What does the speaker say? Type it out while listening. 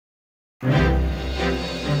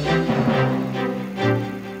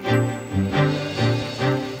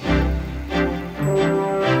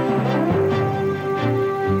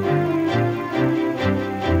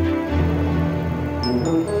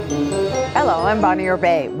Hello, I'm Bonnie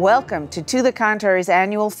Bay. Welcome to the Contrary's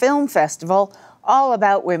annual film festival, all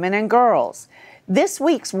about women and girls. This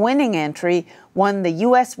week's winning entry won the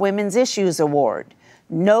U.S. Women's Issues Award.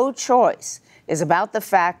 No Choice is about the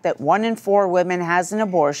fact that 1 in 4 women has an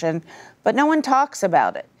abortion, but no one talks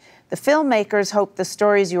about it. The filmmakers hope the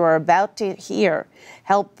stories you are about to hear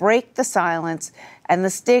help break the silence and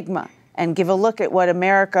the stigma and give a look at what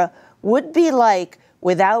America would be like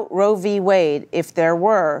without Roe v. Wade if there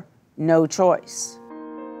were no choice.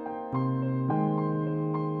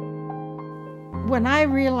 When I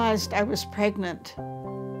realized I was pregnant,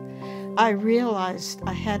 I realized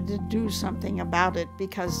I had to do something about it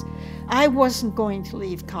because I wasn't going to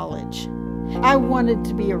leave college. I wanted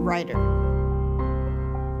to be a writer.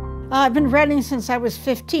 I've been writing since I was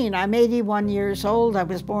 15. I'm 81 years old. I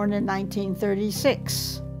was born in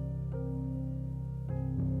 1936.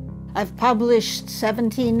 I've published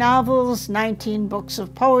 17 novels, 19 books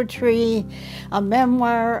of poetry, a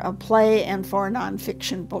memoir, a play, and 4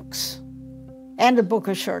 nonfiction books, and a book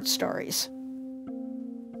of short stories.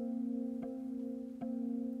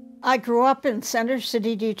 I grew up in Center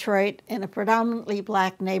City, Detroit, in a predominantly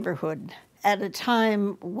black neighborhood at a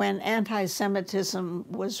time when anti-Semitism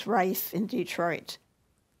was rife in Detroit.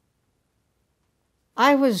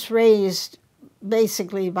 I was raised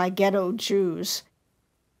basically by ghetto Jews.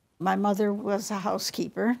 My mother was a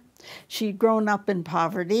housekeeper. She'd grown up in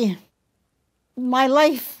poverty. My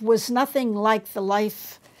life was nothing like the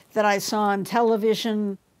life that I saw on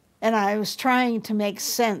television, and I was trying to make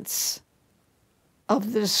sense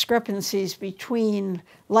of the discrepancies between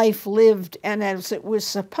life lived and as it was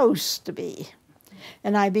supposed to be.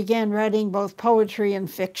 And I began writing both poetry and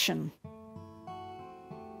fiction.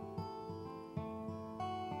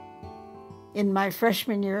 In my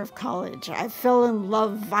freshman year of college, I fell in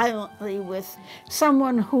love violently with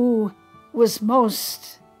someone who was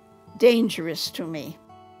most dangerous to me.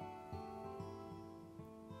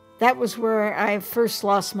 That was where I first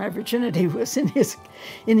lost my virginity, was in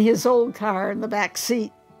his old car in the back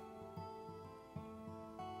seat.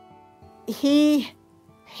 He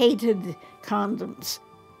hated condoms.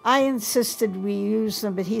 I insisted we use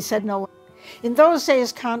them, but he said no. In those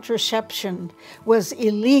days, contraception was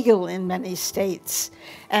illegal in many states,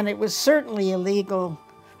 and it was certainly illegal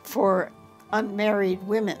for unmarried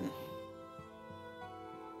women.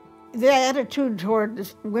 The attitude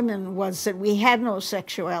toward women was that we had no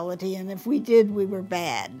sexuality, and if we did, we were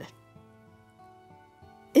bad.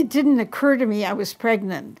 It didn't occur to me I was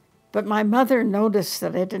pregnant, but my mother noticed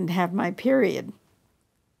that I didn't have my period.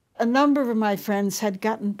 A number of my friends had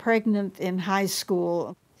gotten pregnant in high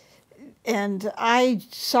school, and I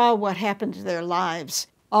saw what happened to their lives.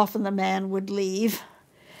 Often the man would leave,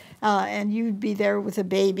 and you'd be there with a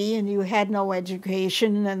baby, and you had no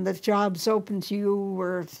education, and the jobs open to you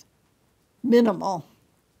were minimal.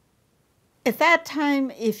 At that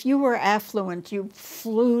time, if you were affluent, you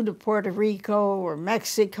flew to Puerto Rico or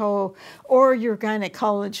Mexico, or your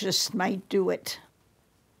gynecologist might do it.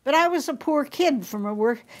 But I was a poor kid from a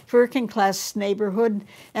working class neighborhood,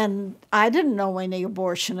 and I didn't know any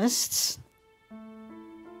abortionists.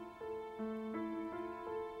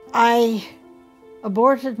 I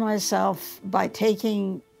aborted myself by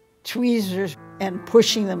taking tweezers and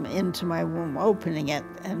pushing them into my womb, opening it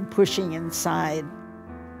and pushing inside.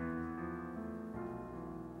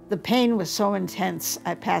 The pain was so intense,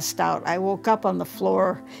 I passed out. I woke up on the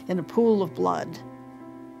floor in a pool of blood,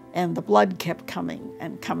 and the blood kept coming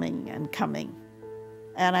and coming and coming,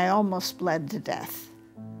 and I almost bled to death.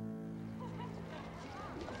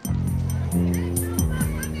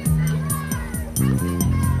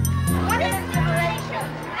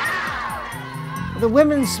 The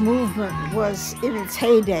women's movement was in its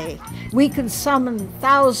heyday. We could summon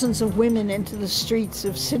thousands of women into the streets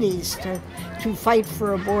of cities to fight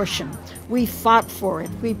for abortion. We fought for it,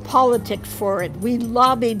 we politicked for it, we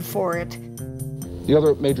lobbied for it. The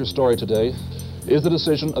other major story today is the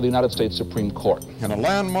decision of the United States Supreme Court. In a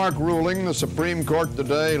landmark ruling, the Supreme Court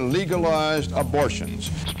today legalized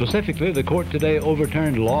abortions. Specifically, the court today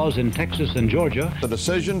overturned laws in Texas and Georgia. The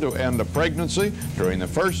decision to end a pregnancy during the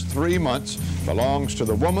first 3 months belongs to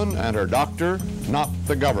the woman and her doctor, not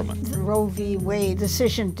the government. The Roe v. Wade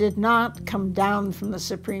decision did not come down from the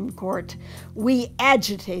Supreme Court. We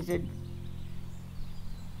agitated.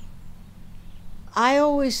 I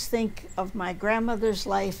always think of my grandmother's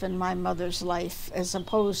life and my mother's life as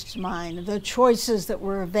opposed to mine, the choices that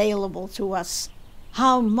were available to us,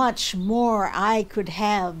 how much more I could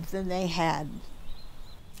have than they had.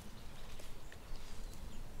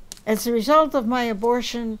 As a result of my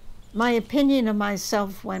abortion, my opinion of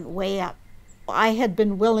myself went way up. I had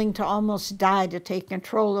been willing to almost die to take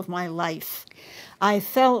control of my life. I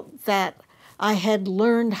felt that I had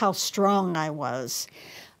learned how strong I was,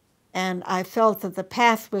 and I felt that the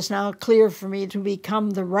path was now clear for me to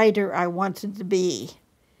become the writer I wanted to be,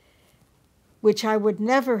 which I would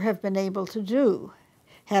never have been able to do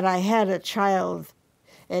had I had a child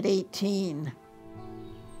at 18.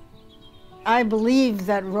 I believe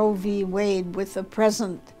that Roe v. Wade, with the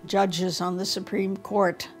present judges on the Supreme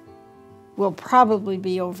Court, will probably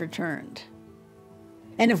be overturned.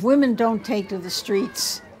 And if women don't take to the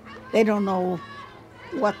streets, they don't know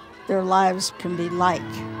what their lives can be like.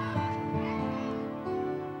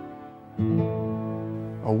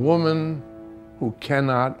 A woman who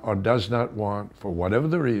cannot or does not want, for whatever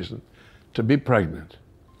the reason, to be pregnant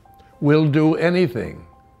will do anything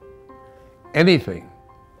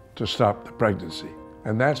to stop the pregnancy.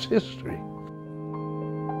 And that's history.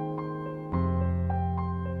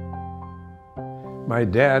 My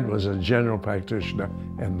dad was a general practitioner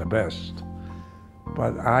and the best.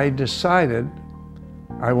 But I decided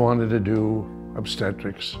I wanted to do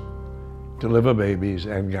obstetrics, deliver babies,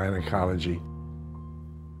 and gynecology.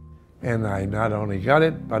 And I not only got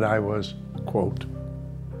it, but I was, quote,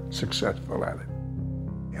 successful at it.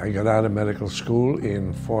 I got out of medical school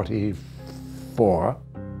in '44.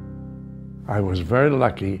 I was very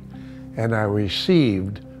lucky, and I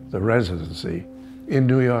received the residency in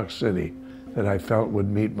New York City that I felt would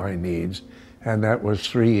meet my needs, and that was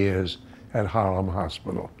 3 years at Harlem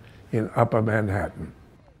Hospital in Upper Manhattan.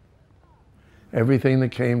 Everything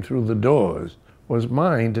that came through the doors was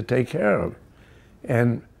mine to take care of.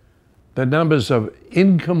 And the numbers of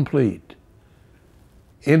incomplete,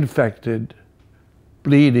 infected,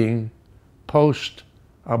 bleeding,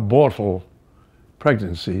 post-abortal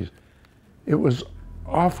pregnancies, it was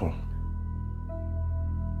awful.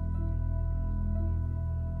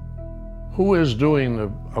 Who is doing the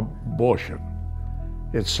abortion?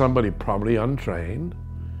 It's somebody probably untrained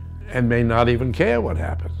and may not even care what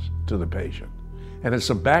happens to the patient. And it's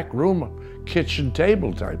a back room, kitchen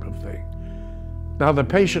table type of thing. Now the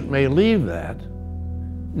patient may leave that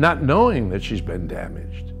not knowing that she's been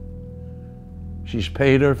damaged. She's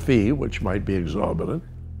paid her fee, which might be exorbitant,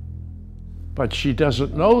 but she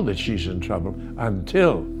doesn't know that she's in trouble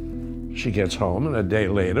until she gets home, and a day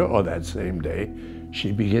later, or that same day,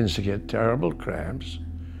 she begins to get terrible cramps.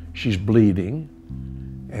 She's bleeding,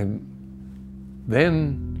 and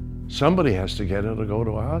then somebody has to get her to go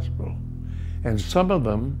to a hospital. And some of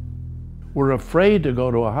them were afraid to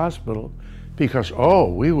go to a hospital because,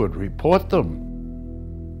 oh, we would report them,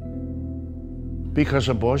 because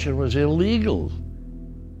abortion was illegal,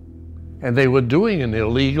 and they were doing an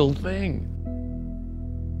illegal thing.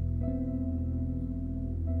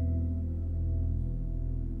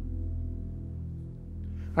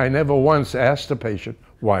 I never once asked a patient,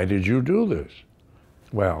 why did you do this?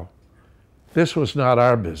 Well, this was not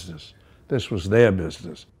our business. This was their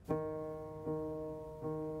business.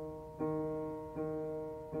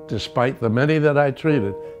 Despite the many that I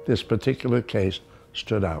treated, this particular case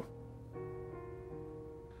stood out.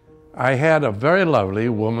 I had a very lovely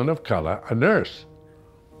woman of color, a nurse,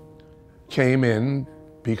 came in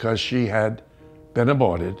because she had been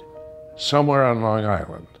aborted somewhere on Long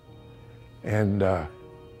Island, and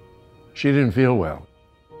she didn't feel well.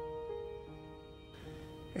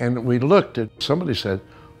 And we looked at, somebody said,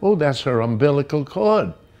 oh, that's her umbilical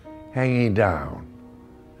cord hanging down.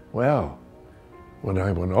 Well, when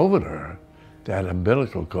I went over to her, that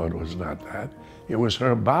umbilical cord was not that. It was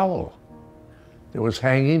her bowel. It was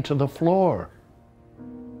hanging to the floor.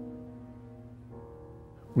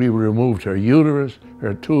 We removed her uterus,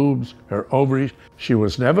 her tubes, her ovaries. She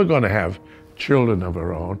was never going to have children of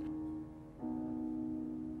her own.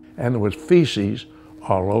 And there was feces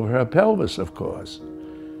all over her pelvis, of course.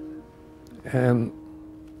 And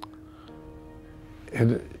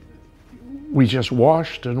we just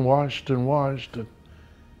washed and washed and washed.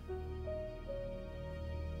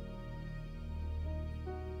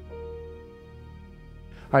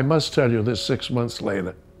 I must tell you this, 6 months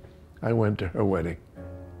later, I went to her wedding.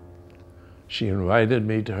 She invited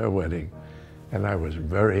me to her wedding, and I was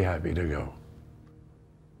very happy to go.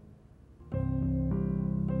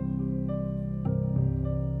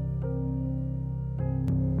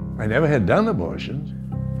 I never had done abortions,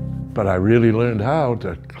 but I really learned how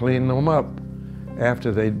to clean them up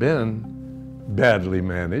after they'd been badly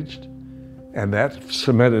managed, and that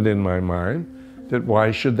cemented in my mind that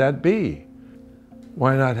why should that be?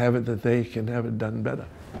 Why not have it that they can have it done better?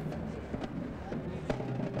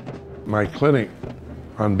 My clinic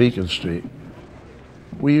on Beacon Street,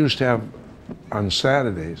 we used to have, on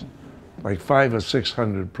Saturdays, like 500 or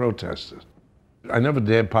 600 protesters. I never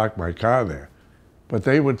dared park my car there, but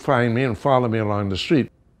they would find me and follow me along the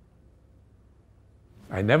street.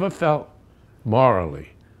 I never felt morally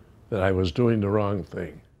that I was doing the wrong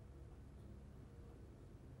thing.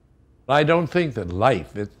 I don't think that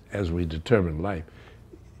life, as we determine life,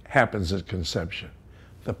 happens at conception.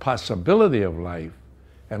 The possibility of life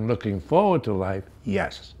and looking forward to life,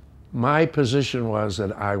 yes. My position was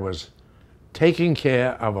that I was taking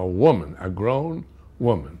care of a woman, a grown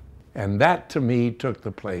woman, and that to me took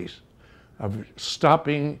the place of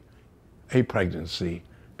stopping a pregnancy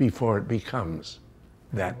before it becomes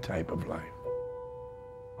that type of life.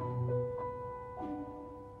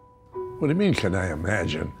 What do you mean, can I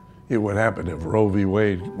imagine it would happen if Roe v.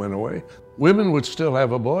 Wade went away? Women would still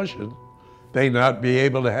have abortions. They'd not be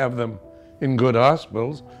able to have them in good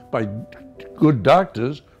hospitals by good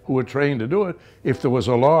doctors who were trained to do it if there was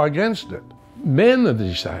a law against it. Men are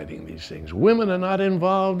deciding these things. Women are not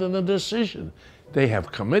involved in the decision. They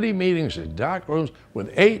have committee meetings in dark rooms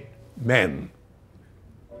with 8 men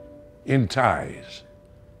in ties,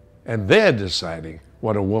 and they're deciding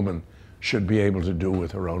what a woman should be able to do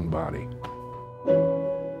with her own body.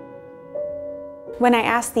 When I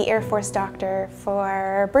asked the Air Force doctor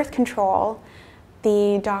for birth control,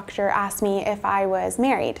 the doctor asked me if I was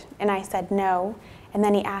married, and I said no. And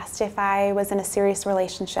then he asked if I was in a serious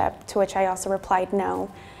relationship, to which I also replied no.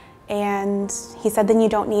 And he said, then you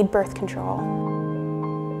don't need birth control.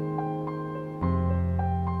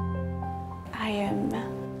 I am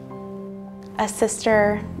a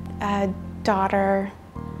sister, a daughter,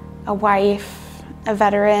 a wife, a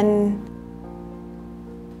veteran.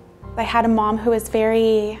 I had a mom who was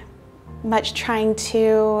very much trying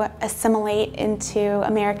to assimilate into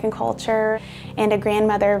American culture, and a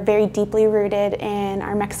grandmother very deeply rooted in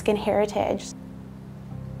our Mexican heritage.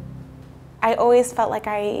 I always felt like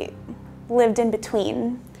I lived in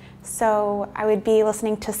between. So I would be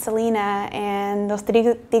listening to Selena and Los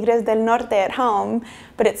Tigres del Norte at home,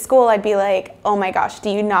 but at school I'd be like, oh my gosh,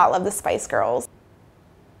 do you not love the Spice Girls?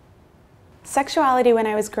 Sexuality when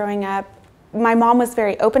I was growing up, my mom was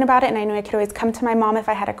very open about it, and I knew I could always come to my mom if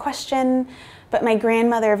I had a question, but my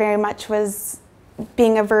grandmother very much was,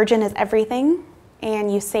 being a virgin is everything,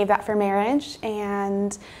 and you save that for marriage,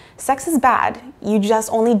 and sex is bad. You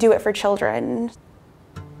just only do it for children.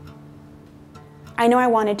 I know I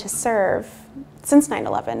wanted to serve since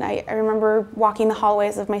 9/11. I remember walking the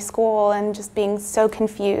hallways of my school and just being so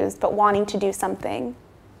confused, but wanting to do something.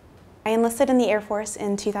 I enlisted in the Air Force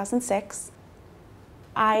in 2006.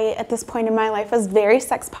 I, at this point in my life, was very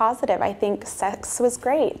sex positive. I think sex was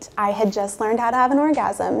great. I had just learned how to have an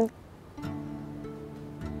orgasm.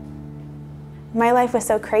 My life was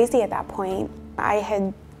so crazy at that point. I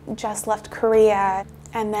had just left Korea,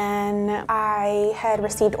 and then I had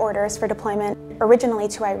received orders for deployment originally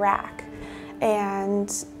to Iraq.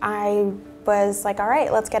 And I was like, all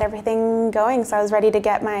right, let's get everything going. So I was ready to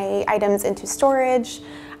get my items into storage.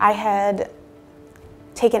 I had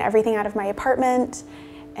taken everything out of my apartment,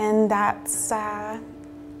 and that's, on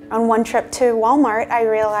one trip to Walmart, I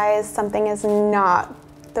realized something is not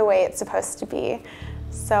the way it's supposed to be.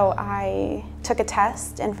 So I took a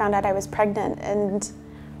test and found out I was pregnant, and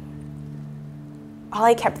all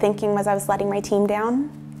I kept thinking was I was letting my team down.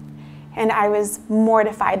 And I was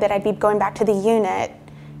mortified that I'd be going back to the unit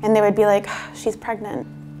and they would be like, she's pregnant,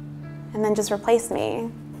 and then just replace me.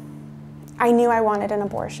 I knew I wanted an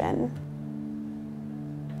abortion,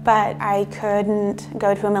 but I couldn't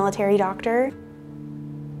go to a military doctor.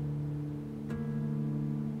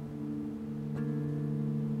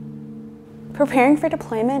 Preparing for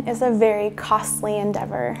deployment is a very costly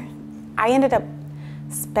endeavor. I ended up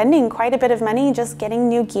spending quite a bit of money just getting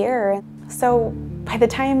new gear. So by the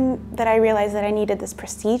time that I realized that I needed this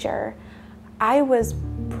procedure, I was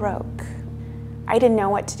broke. I didn't know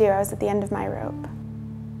what to do. I was at the end of my rope.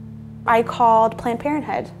 I called Planned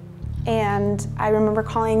Parenthood, and I remember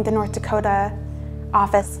calling the North Dakota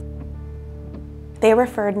office. They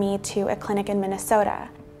referred me to a clinic in Minnesota.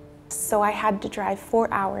 So I had to drive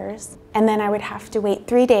 4 hours, and then I would have to wait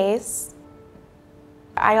 3 days.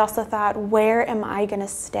 I also thought, where am I gonna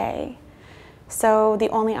stay? So the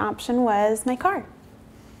only option was my car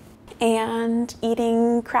and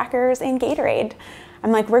eating crackers and Gatorade.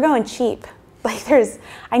 I'm like, we're going cheap. Like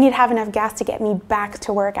I need to have enough gas to get me back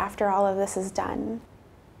to work after all of this is done.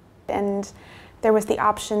 And there was the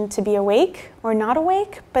option to be awake or not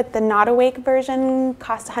awake, but the not awake version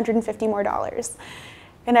cost $150 more.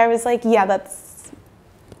 And I was like, yeah, that's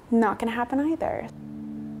not gonna happen either.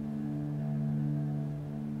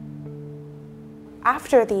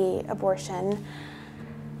 After the abortion,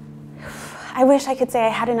 I wish I could say I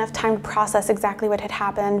had enough time to process exactly what had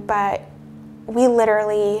happened, but we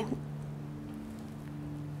literally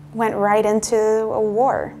went right into a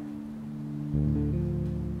war.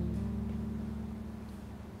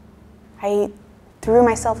 I threw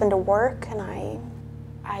myself into work, and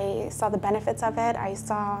I saw the benefits of it. I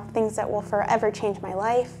saw things that will forever change my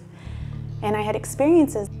life. And I had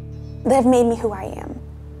experiences that have made me who I am.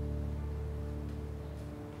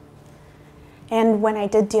 And when I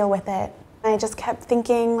did deal with it, I just kept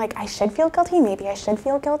thinking, like, I should feel guilty. Maybe I should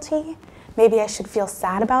feel guilty. Maybe I should feel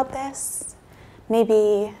sad about this.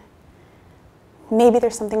 Maybe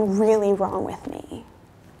there's something really wrong with me.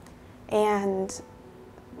 And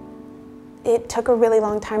it took a really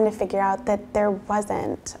long time to figure out that there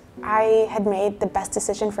wasn't. I had made the best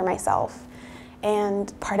decision for myself.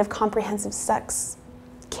 And part of comprehensive sex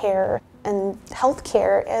care and health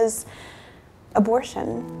care is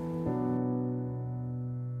abortion.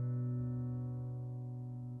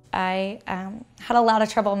 I had a lot of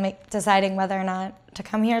trouble deciding whether or not to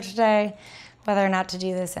come here today, whether or not to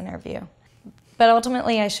do this interview. But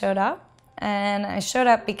ultimately I showed up, and I showed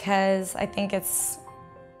up because I think it's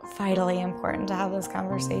vitally important to have this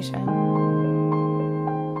conversation.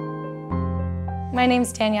 My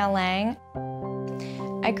name's Danielle Lang.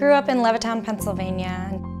 I grew up in Levittown,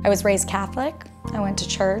 Pennsylvania. I was raised Catholic. I went to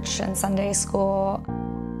church and Sunday school.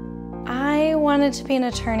 I wanted to be an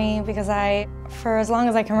attorney because I, for as long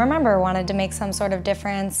as I can remember, wanted to make some sort of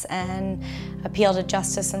difference and appeal to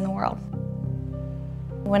justice in the world.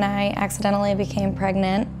 When I accidentally became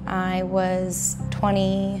pregnant, I was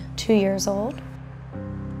 22 years old.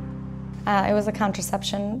 It was a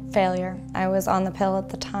contraception failure. I was on the pill at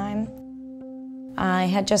the time. I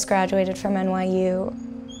had just graduated from NYU.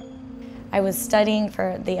 I was studying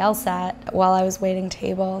for the LSAT while I was waiting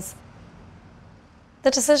tables.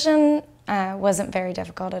 The decision wasn't very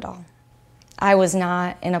difficult at all. I was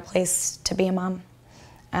not in a place to be a mom.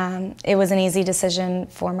 It was an easy decision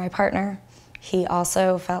for my partner. He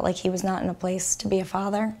also felt like he was not in a place to be a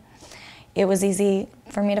father. It was easy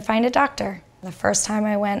for me to find a doctor. The first time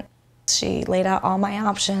I went, she laid out all my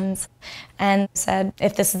options and said,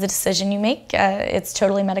 if this is the decision you make, it's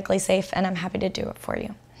totally medically safe and I'm happy to do it for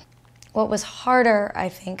you. What was harder, I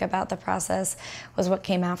think, about the process was what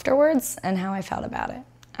came afterwards and how I felt about it.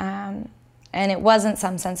 And it wasn't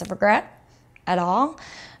some sense of regret at all.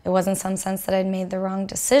 It wasn't some sense that I'd made the wrong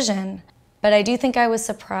decision. But I do think I was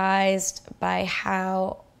surprised by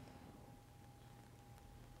how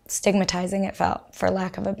stigmatizing it felt, for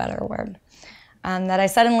lack of a better word. That I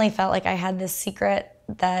suddenly felt like I had this secret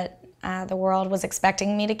that the world was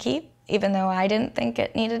expecting me to keep, even though I didn't think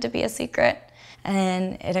it needed to be a secret.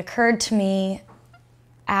 And it occurred to me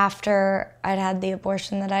after I'd had the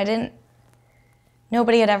abortion that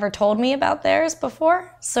nobody had ever told me about theirs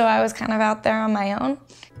before, so I was kind of out there on my own.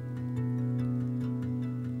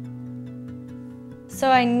 So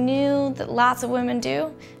I knew that lots of women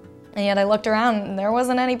do, and yet I looked around and there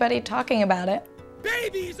wasn't anybody talking about it.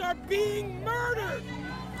 Babies are being murdered!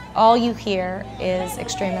 All you hear is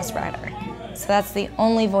extremist rhetoric. So that's the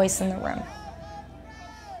only voice in the room.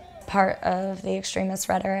 Part of the extremist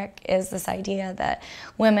rhetoric is this idea that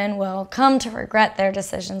women will come to regret their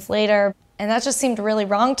decisions later. And that just seemed really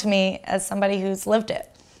wrong to me as somebody who's lived it.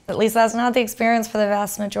 At least that's not the experience for the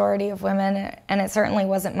vast majority of women, and it certainly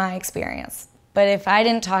wasn't my experience. But if I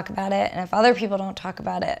didn't talk about it, and if other people don't talk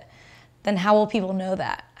about it, then how will people know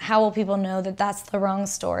that? How will people know that that's the wrong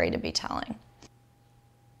story to be telling?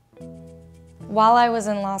 While I was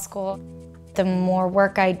in law school, the more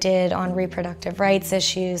work I did on reproductive rights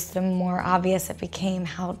issues, the more obvious it became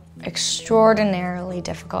how extraordinarily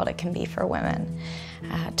difficult it can be for women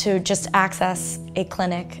to just access a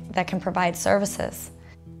clinic that can provide services.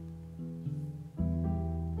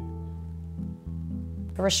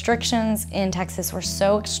 The restrictions in Texas were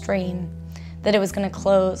so extreme that it was going to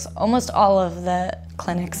close almost all of the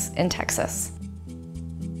clinics in Texas.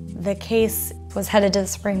 The case was headed to the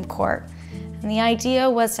Supreme Court, and the idea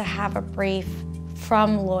was to have a brief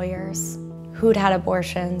from lawyers who'd had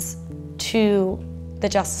abortions to the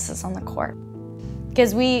justices on the court.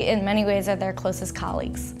 Because we, in many ways, are their closest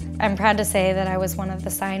colleagues. I'm proud to say that I was one of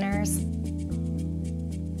the signers.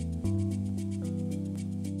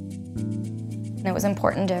 And it was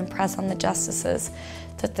important to impress on the justices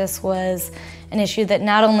that this was an issue that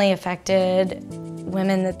not only affected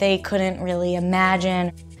women that they couldn't really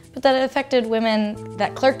imagine, but that it affected women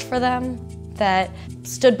that clerked for them, that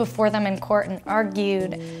stood before them in court and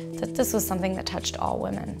argued that this was something that touched all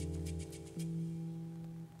women.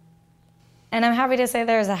 And I'm happy to say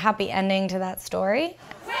there's a happy ending to that story.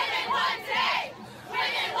 Women want today!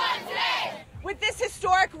 Women want today! With this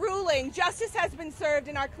historic ruling, justice has been served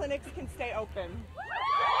and our clinics can stay open.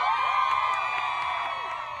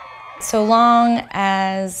 So long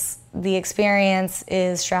as the experience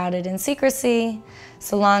is shrouded in secrecy,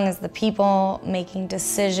 so long as the people making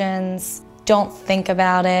decisions don't think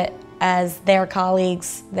about it as their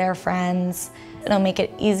colleagues, their friends, it'll make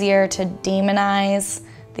it easier to demonize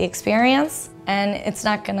the experience. And it's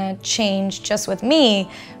not gonna change just with me,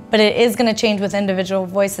 but it is gonna change with individual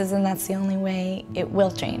voices, and that's the only way it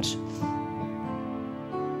will change.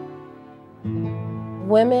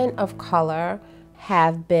 Women of color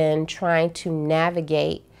have been trying to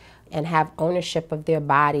navigate and have ownership of their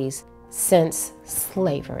bodies since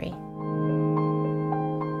slavery.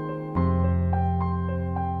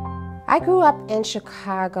 I grew up in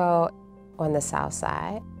Chicago on the South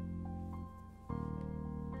Side.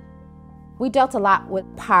 We dealt a lot with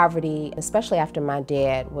poverty, especially after my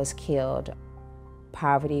dad was killed.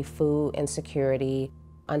 Poverty, food insecurity,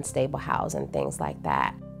 unstable housing, things like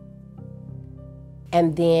that.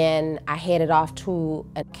 And then I headed off to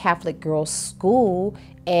a Catholic girls' school,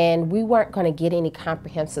 and we weren't going to get any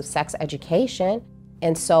comprehensive sex education.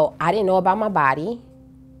 And so I didn't know about my body.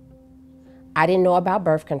 I didn't know about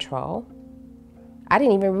birth control. I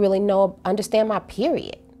didn't even really understand my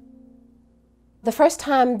period. The first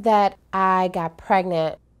time that I got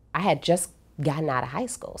pregnant, I had just gotten out of high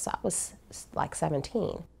school, so I was like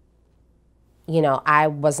 17. You know, I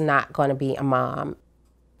was not going to be a mom.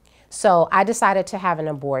 So I decided to have an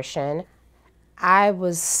abortion. I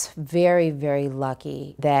was very, very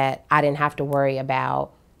lucky that I didn't have to worry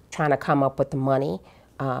about trying to come up with the money.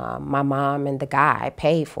 My mom and the guy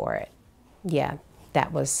paid for it. Yeah,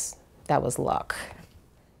 that was luck.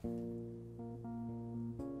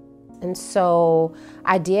 And so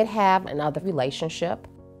I did have another relationship.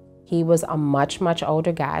 He was a much, much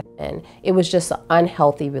older guy, and it was just an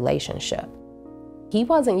unhealthy relationship. He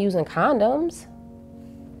wasn't using condoms,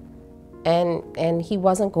 and he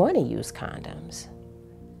wasn't going to use condoms.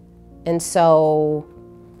 And so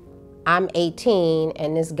I'm 18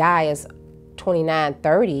 and this guy is 29,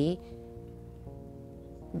 30.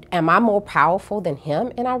 Am I more powerful than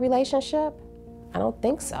him in our relationship? I don't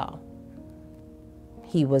think so.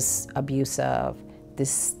 He was abusive.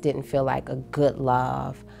 This didn't feel like a good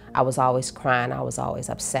love. I was always crying. I was always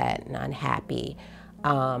upset and unhappy.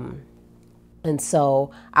 And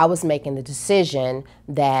so I was making the decision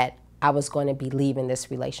that I was going to be leaving this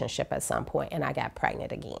relationship at some point, and I got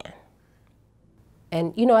pregnant again.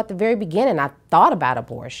 And, you know, at the very beginning, I thought about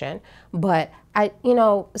abortion, but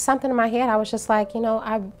something in my head, I was just like,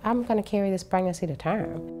 I'm going to carry this pregnancy to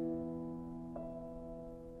term.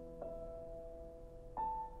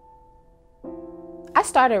 I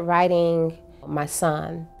started writing my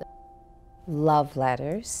son love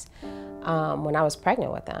letters when I was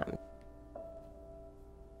pregnant with him.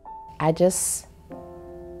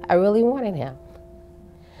 I really wanted him.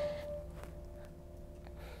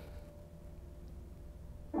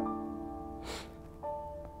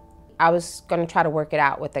 I was going to try to work it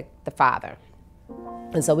out with the father.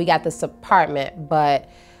 And so we got this apartment, but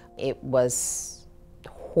it was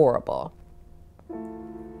horrible.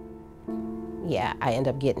 Yeah, I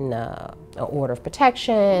ended up getting an order of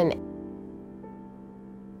protection.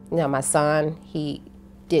 You know, my son, he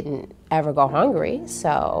didn't ever go hungry,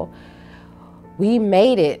 so we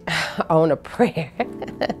made it on a prayer.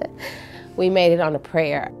 We made it on a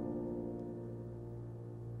prayer.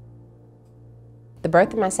 The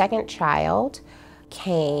birth of my second child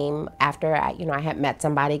came after I had met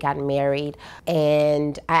somebody, got married,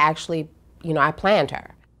 and I actually, I planned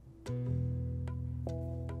her.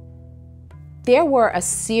 There were a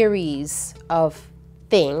series of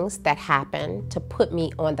things that happened to put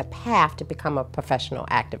me on the path to become a professional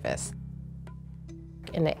activist.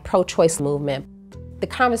 In the pro-choice movement, the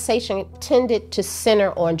conversation tended to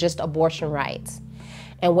center on just abortion rights.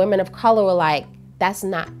 And women of color were like, that's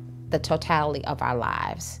not the totality of our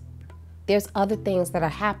lives. There's other things that are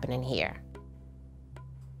happening here.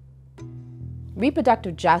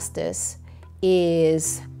 Reproductive justice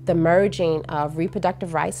is the merging of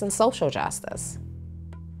reproductive rights and social justice.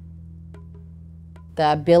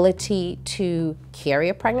 The ability to carry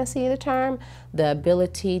a pregnancy to term, the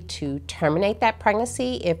ability to terminate that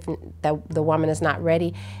pregnancy if the woman is not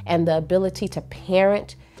ready, and the ability to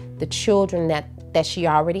parent the children that she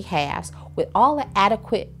already has with all the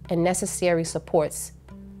adequate and necessary supports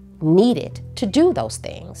needed to do those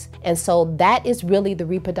things. And so that is really the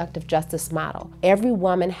reproductive justice model. Every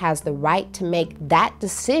woman has the right to make that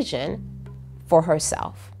decision for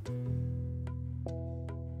herself.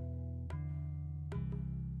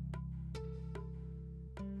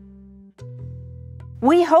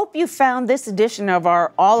 We hope you found this edition of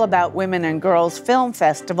our All About Women and Girls Film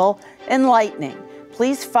Festival enlightening.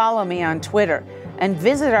 Please follow me on Twitter and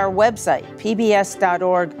visit our website,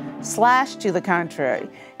 pbs.org/to the contrary.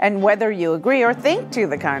 And whether you agree or think to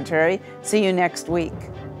the contrary, see you next week.